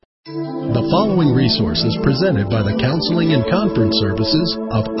The following resource is presented by the Counseling and Conference Services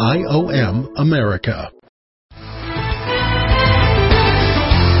of IOM America.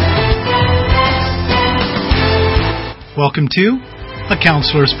 Welcome to A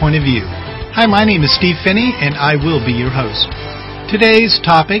Counselor's Point of View. Hi, my name is Steve Finney, and I will be your host. Today's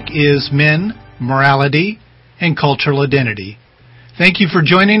topic is men, morality, and cultural identity. Thank you for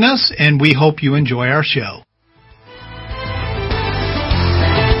joining us, and we hope you enjoy our show.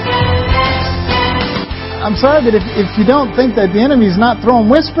 I'm sorry, but if you don't think that the enemy's not throwing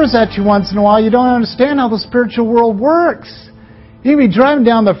whispers at you once in a while, you don't understand how the spiritual world works. You can be driving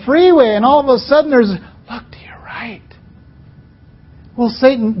down the freeway and all of a sudden there's, look to your right. Well,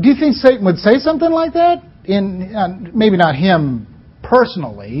 do you think Satan would say something like that? Maybe not him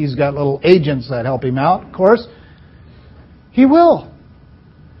personally. He's got little agents that help him out, of course. He will.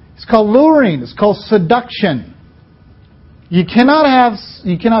 It's called luring. It's called seduction. You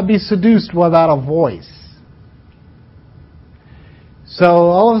cannot be seduced without a voice. So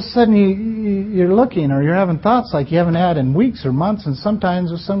all of a sudden you're looking or you're having thoughts like you haven't had in weeks or months, and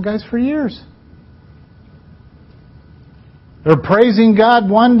sometimes with some guys for years. They're praising God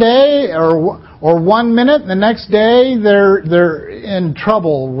one day or 1 minute, and the next day they're in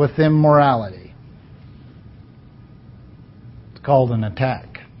trouble with immorality. It's called an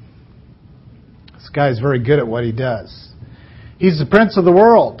attack. This guy's very good at what he does. He's the prince of the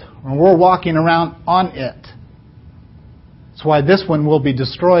world, and we're walking around on it. That's why this one will be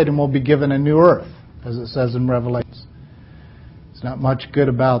destroyed and will be given a new earth, as it says in Revelation. There's not much good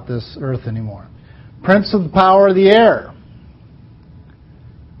about this earth anymore. Prince of the power of the air.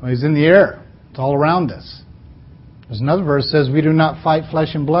 Well, he's in the air. It's all around us. There's another verse that says, we do not fight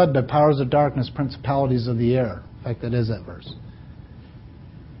flesh and blood, but powers of darkness, principalities of the air. In fact, that is that verse.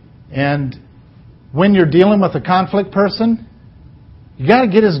 And when you're dealing with a conflict person, you got to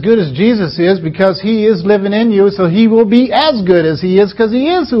get as good as Jesus is, because He is living in you, so He will be as good as He is, because He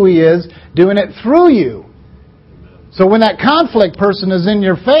is who He is, doing it through you. So when that conflict person is in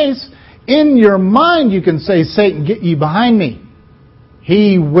your face, in your mind you can say, Satan, get ye behind me.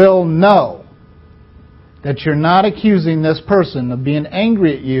 He will know that you're not accusing this person of being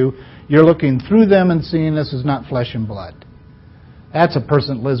angry at you. You're looking through them and seeing this is not flesh and blood. That's a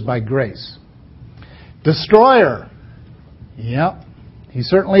person that lives by grace. Destroyer. Yep. He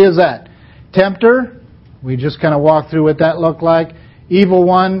certainly is that. Tempter, we just kind of walked through what that looked like. Evil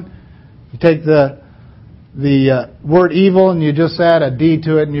one, you take the word evil and you just add a D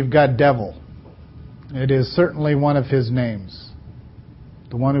to it and you've got devil. It is certainly one of his names.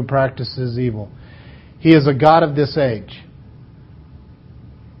 The one who practices evil. He is a god of this age.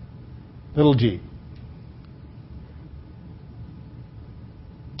 Little g.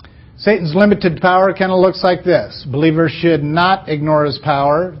 Satan's limited power kind of looks like this. Believers should not ignore his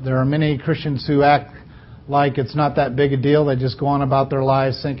power. There are many Christians who act like it's not that big a deal. They just go on about their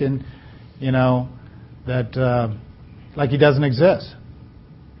lives thinking, that like he doesn't exist.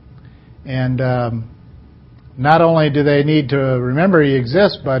 And not only do they need to remember he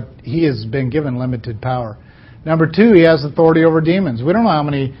exists, but he has been given limited power. Number 2, he has authority over demons. We don't know how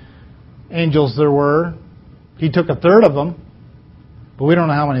many angels there were. He took a third of them. But we don't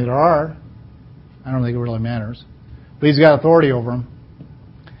know how many there are. I don't think it really matters. But he's got authority over them.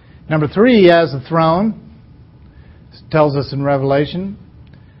 Number 3, he has a throne. It tells us in Revelation.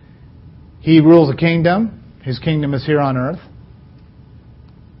 He rules a kingdom. His kingdom is here on earth.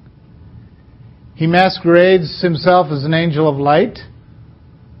 He masquerades himself as an angel of light.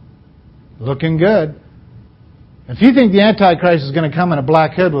 Looking good. If you think the Antichrist is going to come in a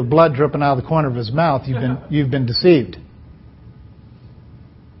black hood with blood dripping out of the corner of his mouth, you've been deceived.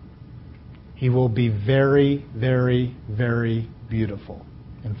 He will be very, very, very beautiful.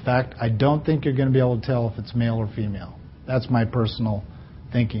 In fact, I don't think you're going to be able to tell if it's male or female. That's my personal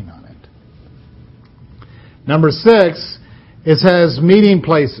thinking on it. Number 6, it says meeting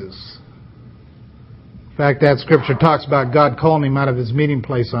places. In fact, that scripture talks about God calling him out of his meeting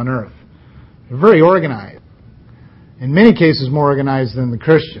place on earth. They're very organized. In many cases, more organized than the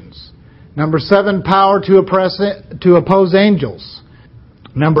Christians. Number 7, power to oppose angels.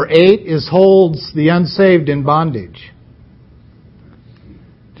 Number 8 is holds the unsaved in bondage.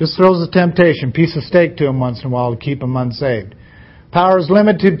 Just throws a temptation, piece of steak to him once in a while to keep him unsaved. Power is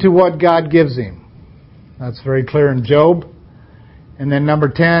limited to what God gives him. That's very clear in Job. And then number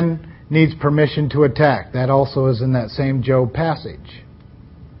 10, needs permission to attack. That also is in that same Job passage.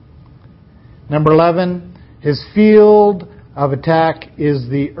 Number 11, his field of attack is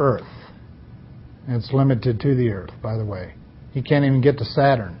the earth. And it's limited to the earth, by the way. He can't even get to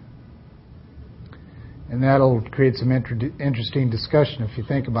Saturn. And that'll create some interesting discussion if you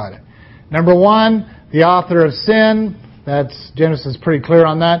think about it. Number 1, the author of sin. That's Genesis pretty clear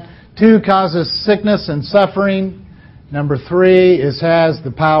on that. 2, causes sickness and suffering. Number 3 has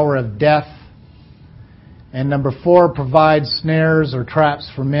the power of death. And number 4, provides snares or traps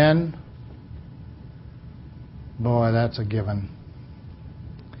for men. Boy, that's a given.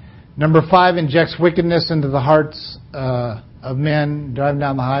 Number 5, injects wickedness into the hearts of men. Driving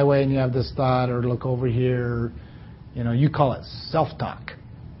down the highway and you have this thought, or look over here. You call it self-talk.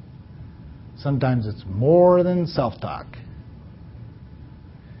 Sometimes it's more than self-talk.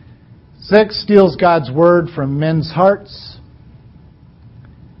 6, steals God's word from men's hearts.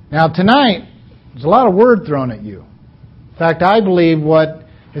 Now tonight, there's a lot of word thrown at you. In fact, I believe what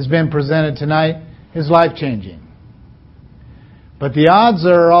has been presented tonight is life-changing. But the odds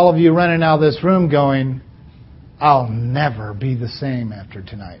are all of you running out of this room going, I'll never be the same after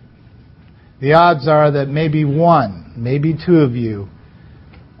tonight. The odds are that maybe 1, maybe 2 of you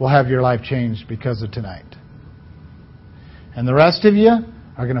will have your life changed because of tonight. And the rest of you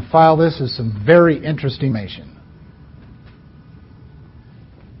are going to file this as some very interesting information.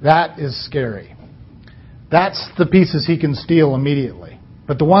 That is scary. That's the pieces he can steal immediately.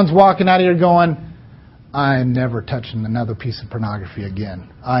 But the ones walking out of here going, I'm never touching another piece of pornography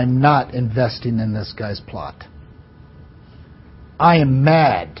again. I'm not investing in this guy's plot. I am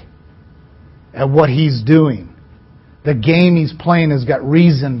mad at what he's doing. The game he's playing has got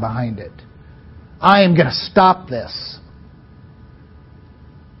reason behind it. I am going to stop this.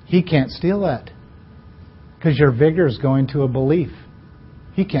 He can't steal that. Because your vigor is going to a belief.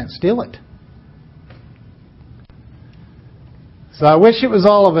 He can't steal it. So I wish it was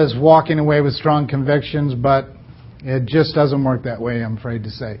all of us walking away with strong convictions, but it just doesn't work that way, I'm afraid to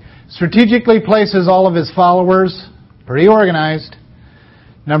say. Strategically places all of his followers, pretty organized.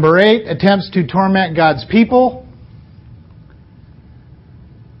 Number 8, attempts to torment God's people.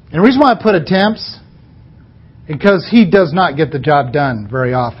 And the reason why I put attempts, because he does not get the job done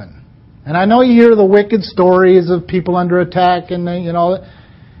very often. And I know you hear the wicked stories of people under attack and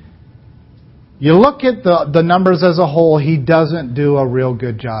you look at the numbers as a whole, he doesn't do a real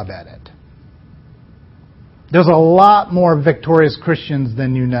good job at it. There's a lot more victorious Christians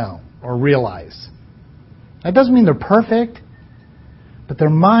than you know or realize. That doesn't mean they're perfect, but their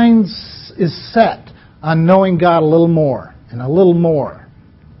minds is set on knowing God a little more and a little more.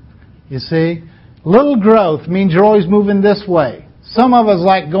 You see? Little growth means you're always moving this way. Some of us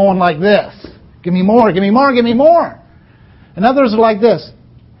like going like this. Give me more, give me more, give me more. And others are like this.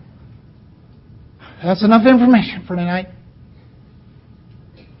 That's enough information for tonight.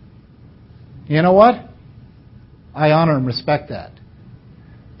 You know what? I honor and respect that.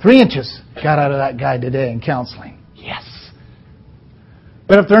 3 inches got out of that guy today in counseling. Yes.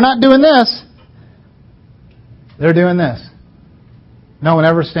 But if they're not doing this, they're doing this. No one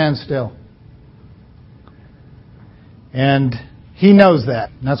ever stands still. And he knows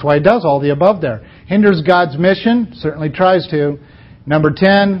that. And that's why he does all the above there. Hinders God's mission, certainly tries to. Number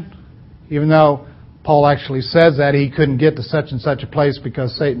 10, even though Paul actually says that he couldn't get to such and such a place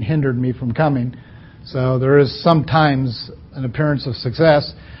because Satan hindered me from coming. So there is sometimes an appearance of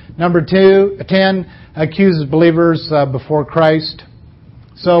success. Number 10, accuses believers before Christ.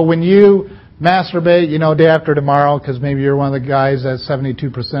 So when you masturbate, day after tomorrow, because maybe you're one of the guys that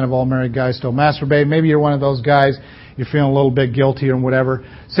 72% of all married guys still masturbate. Maybe you're one of those guys, you're feeling a little bit guilty or whatever.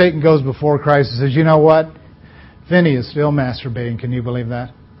 Satan goes before Christ and says, you know what? Vinny is still masturbating. Can you believe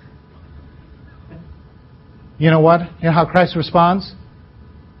that? You know what? You know how Christ responds?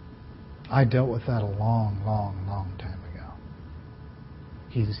 I dealt with that a long, long, long time ago.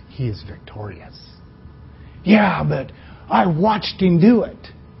 He is victorious. Yeah, but I watched him do it.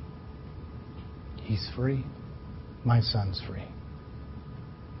 He's free. My son's free.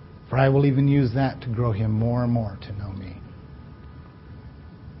 For I will even use that to grow him more and more to know me.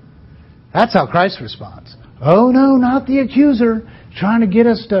 That's how Christ responds. Oh no, not the accuser. Trying to get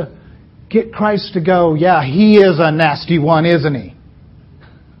us to get Christ to go, yeah, he is a nasty one, isn't he?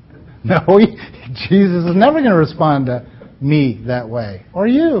 No, Jesus is never going to respond to me that way. Or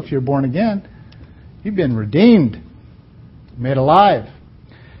you, if you're born again. You've been redeemed, made alive.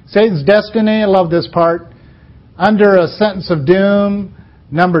 Satan's destiny, I love this part. Under a sentence of doom.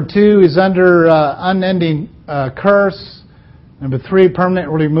 Number 2, he's under unending curse. Number 3,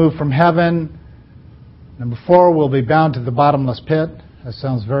 permanently removed from heaven. Number 4, will be bound to the bottomless pit. That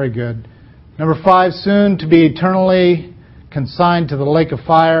sounds very good. Number 5, soon to be eternally consigned to the lake of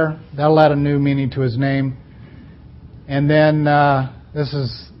fire. That'll add a new meaning to his name. And then this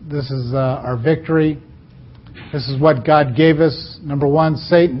is our victory. This is what God gave us. Number one,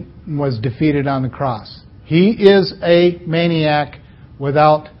 Satan was defeated on the cross. He is a maniac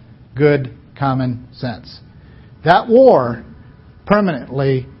without good common sense. That war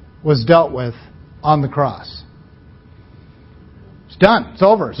permanently was dealt with on the cross. It's done. It's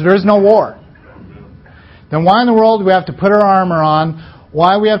over. So there is no war. Then why in the world do we have to put our armor on?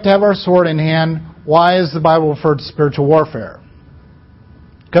 Why do we have to have our sword in hand? Why is the Bible referred to spiritual warfare?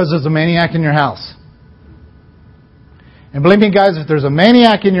 Because there's a maniac in your house. And believe me, guys, if there's a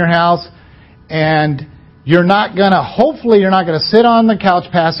maniac in your house and hopefully you're not going to sit on the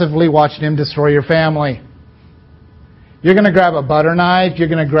couch passively watching him destroy your family. You're going to grab a butter knife, you're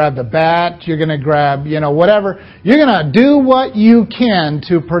going to grab the bat, you're going to grab, whatever. You're going to do what you can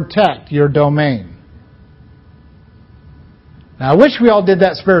to protect your domain. Now, I wish we all did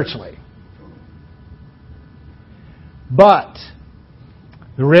that spiritually. But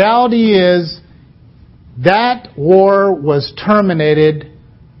the reality is that war was terminated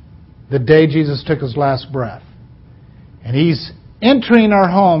the day Jesus took His last breath. And He's entering our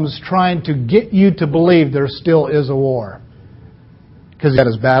homes trying to get you to believe there still is a war. Because He's got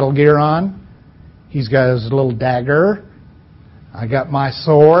His battle gear on. He's got His little dagger. I got my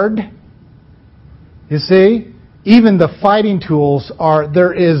sword. You see? Even the fighting tools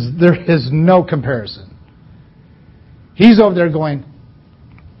there is no comparison. He's over there going,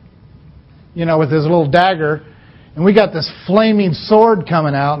 with his little dagger, and we got this flaming sword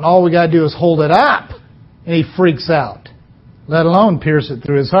coming out, and all we got to do is hold it up, and he freaks out. Let alone pierce it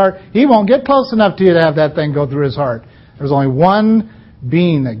through his heart. He won't get close enough to you to have that thing go through his heart. There's only one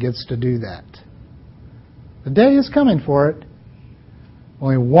being that gets to do that. The day is coming for it.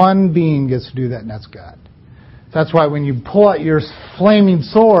 Only one being gets to do that, and that's God. That's why when you pull out your flaming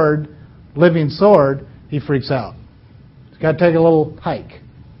sword, living sword, he freaks out. He's got to take a little hike.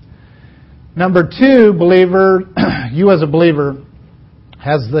 Number two, believer, you as a believer,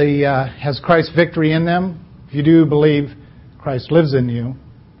 has Christ's victory in them. If you do believe Christ lives in you,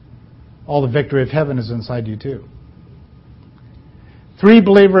 all the victory of heaven is inside you too. 3,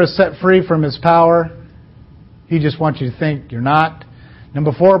 believer is set free from his power. He just wants you to think you're not.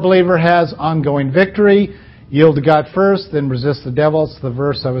 Number 4, believer has ongoing victory. Yield to God first, then resist the devil. It's the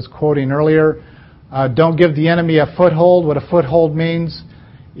verse I was quoting earlier. Don't give the enemy a foothold. What a foothold means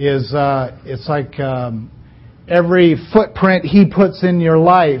is it's like every footprint he puts in your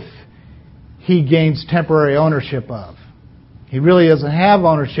life, he gains temporary ownership of. He really doesn't have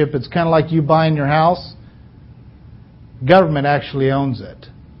ownership. It's kind of like you buying your house. Government actually owns it.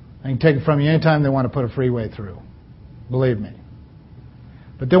 They can take it from you anytime they want to put a freeway through. Believe me.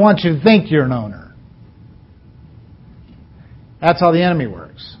 But they want you to think you're an owner. That's how the enemy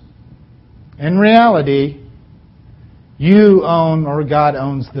works. In reality, you own, or God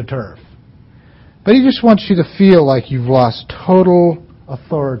owns, the turf. But He just wants you to feel like you've lost total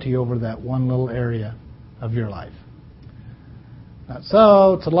authority over that one little area of your life. Not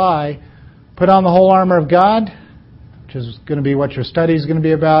so, it's a lie. Put on the whole armor of God, which is going to be what your study is going to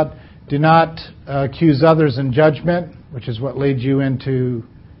be about. Do not accuse others in judgment, which is what leads you into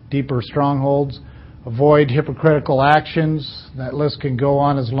deeper strongholds. Avoid hypocritical actions. That list can go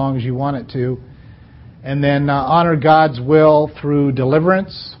on as long as you want it to. And then honor God's will through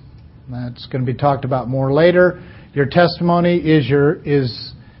deliverance. That's going to be talked about more later. Your testimony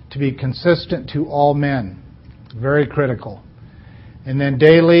is to be consistent to all men. Very critical. And then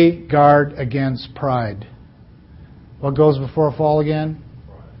daily guard against pride. What goes before a fall again?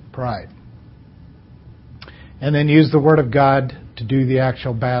 Pride. And then use the Word of God to do the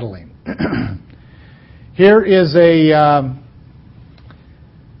actual battling. Here is the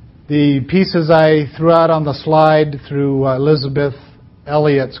pieces I threw out on the slide through Elizabeth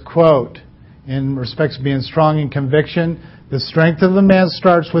Elliot's quote in respect to being strong in conviction. The strength of the man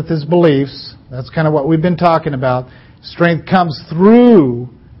starts with his beliefs. That's kind of what we've been talking about. Strength comes through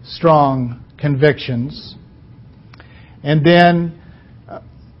strong convictions. And then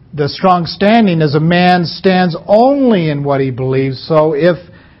the strong standing is a man stands only in what he believes. So if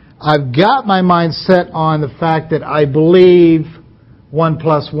I've got my mind set on the fact that I believe 1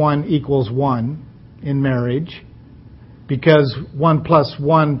 + 1 = 1 in marriage, because 1 +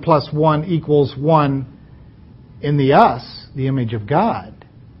 1 + 1 = 1 in the us, the image of God,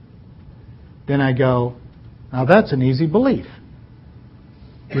 then I go, now that's an easy belief.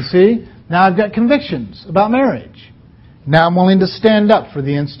 You see? Now I've got convictions about marriage. Now I'm willing to stand up for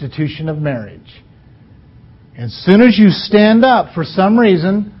the institution of marriage. As soon as you stand up, for some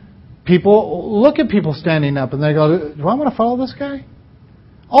reason, people look at people standing up and they go, do I want to follow this guy?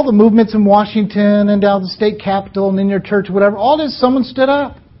 All the movements in Washington and down the state capitol and in your church, whatever, all this, someone stood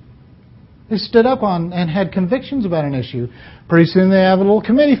up. They stood up on and had convictions about an issue. Pretty soon they have a little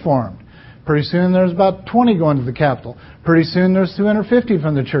committee formed. Pretty soon there's about 20 going to the Capitol. Pretty soon there's 250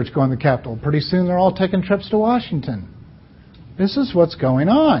 from the church going to the Capitol. Pretty soon they're all taking trips to Washington. This is what's going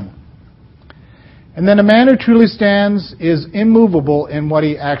on. And then a man who truly stands is immovable in what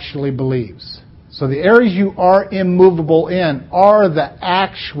he actually believes. So the areas you are immovable in are the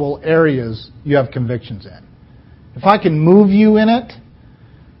actual areas you have convictions in. If I can move you in it,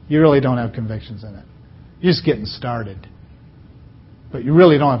 you really don't have convictions in it. You're just getting started. But you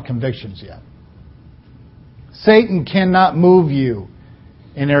really don't have convictions yet. Satan cannot move you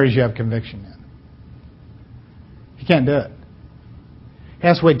in areas you have conviction in. He can't do it. He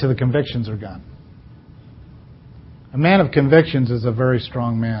has to wait till the convictions are gone. A man of convictions is a very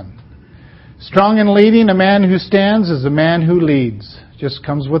strong man. Strong in leading, a man who stands is a man who leads. Just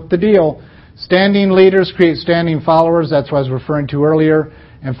comes with the deal. Standing leaders create standing followers. That's what I was referring to earlier.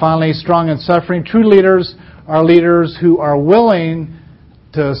 And finally, strong in suffering. True leaders are leaders who are willing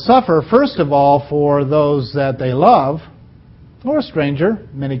to suffer, first of all, for those that they love, or a stranger,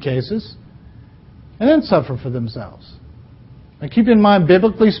 in many cases, and then suffer for themselves. Now keep in mind,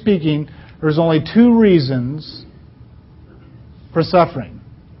 biblically speaking, there's only two reasons for suffering.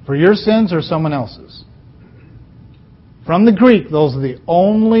 For your sins or someone else's. From the Greek, those are the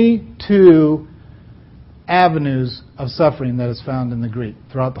only two avenues of suffering that is found in the Greek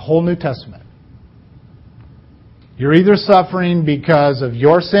throughout the whole New Testament. You're either suffering because of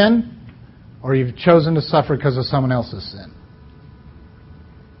your sin, or you've chosen to suffer because of someone else's sin.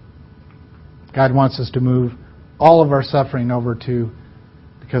 God wants us to move all of our suffering over to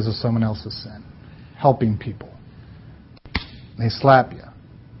because of someone else's sin. Helping people. They slap you.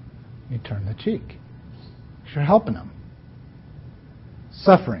 You turn the cheek. Because you're helping them.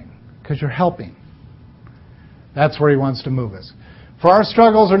 Suffering. Because you're helping. That's where He wants to move us. For our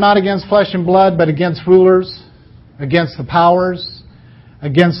struggles are not against flesh and blood, but against rulers, against the powers,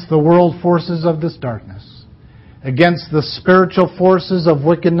 against the world forces of this darkness, against the spiritual forces of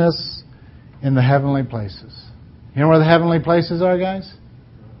wickedness in the heavenly places. You know where the heavenly places are, guys?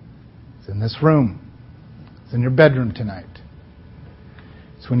 It's in this room. It's in your bedroom tonight.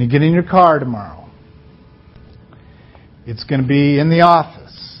 It's when you get in your car tomorrow. It's going to be in the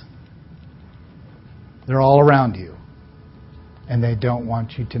office. They're all around you. And they don't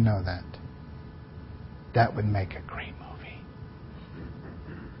want you to know that. That would make a great movie.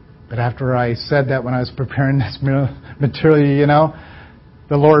 But after I said that when I was preparing this material,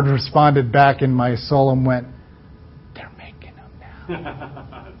 the Lord responded back in my soul and went, they're making them now.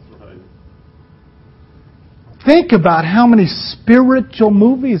 That's right. Think about how many spiritual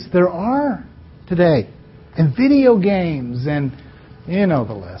movies there are today. And video games and you know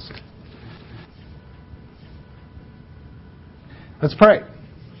the list. Let's pray.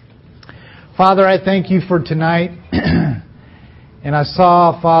 Father, I thank You for tonight. And I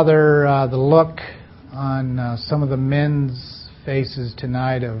saw, Father, the look on some of the men's faces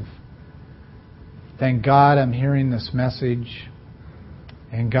tonight of, thank God I'm hearing this message.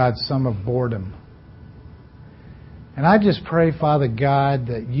 And God, some of boredom. And I just pray, Father God,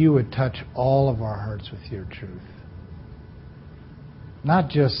 that You would touch all of our hearts with Your truth. Not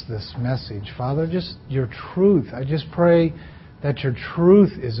just this message, Father, just Your truth. I just pray that Your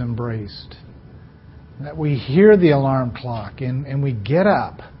truth is embraced. That we hear the alarm clock and we get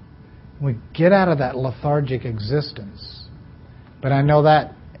up. We get out of that lethargic existence. But I know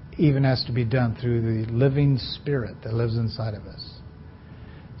that even has to be done through the living Spirit that lives inside of us.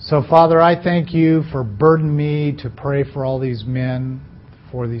 So, Father, I thank You for burdening me to pray for all these men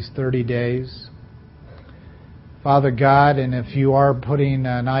for these 30 days. Father God, and if You are putting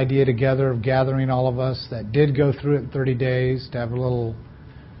an idea together of gathering all of us that did go through it in 30 days to have a little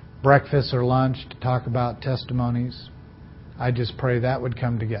breakfast or lunch to talk about testimonies, I just pray that would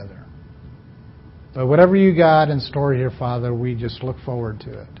come together. But whatever You got in store here, Father, we just look forward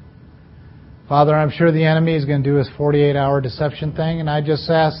to it. Father, I'm sure the enemy is going to do his 48-hour deception thing, and I just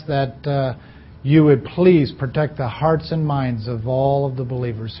ask that You would please protect the hearts and minds of all of the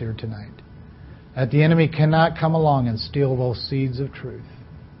believers here tonight. That the enemy cannot come along and steal those seeds of truth.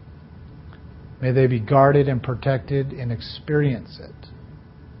 May they be guarded and protected and experience it.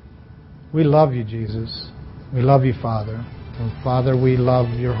 We love You, Jesus. We love You, Father. And Father, we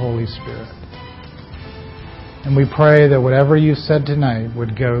love Your Holy Spirit. And we pray that whatever You said tonight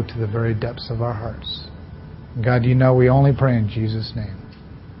would go to the very depths of our hearts. And God, You know we only pray in Jesus' name.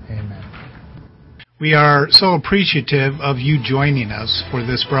 Amen. We are so appreciative of you joining us for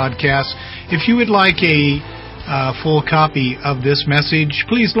this broadcast. If you would like a a full copy of this message,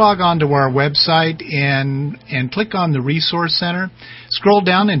 please log on to our website and click on the Resource Center. Scroll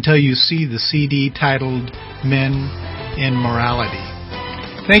down until you see the CD titled Men in Morality.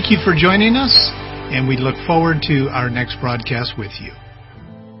 Thank you for joining us, and we look forward to our next broadcast with you.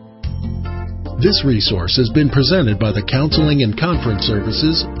 This resource has been presented by the Counseling and Conference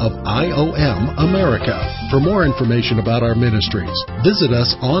Services of IOM America. For more information about our ministries, visit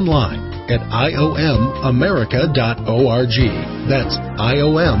us online at iogamerica.org. That's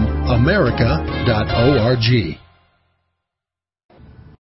iogamerica.org.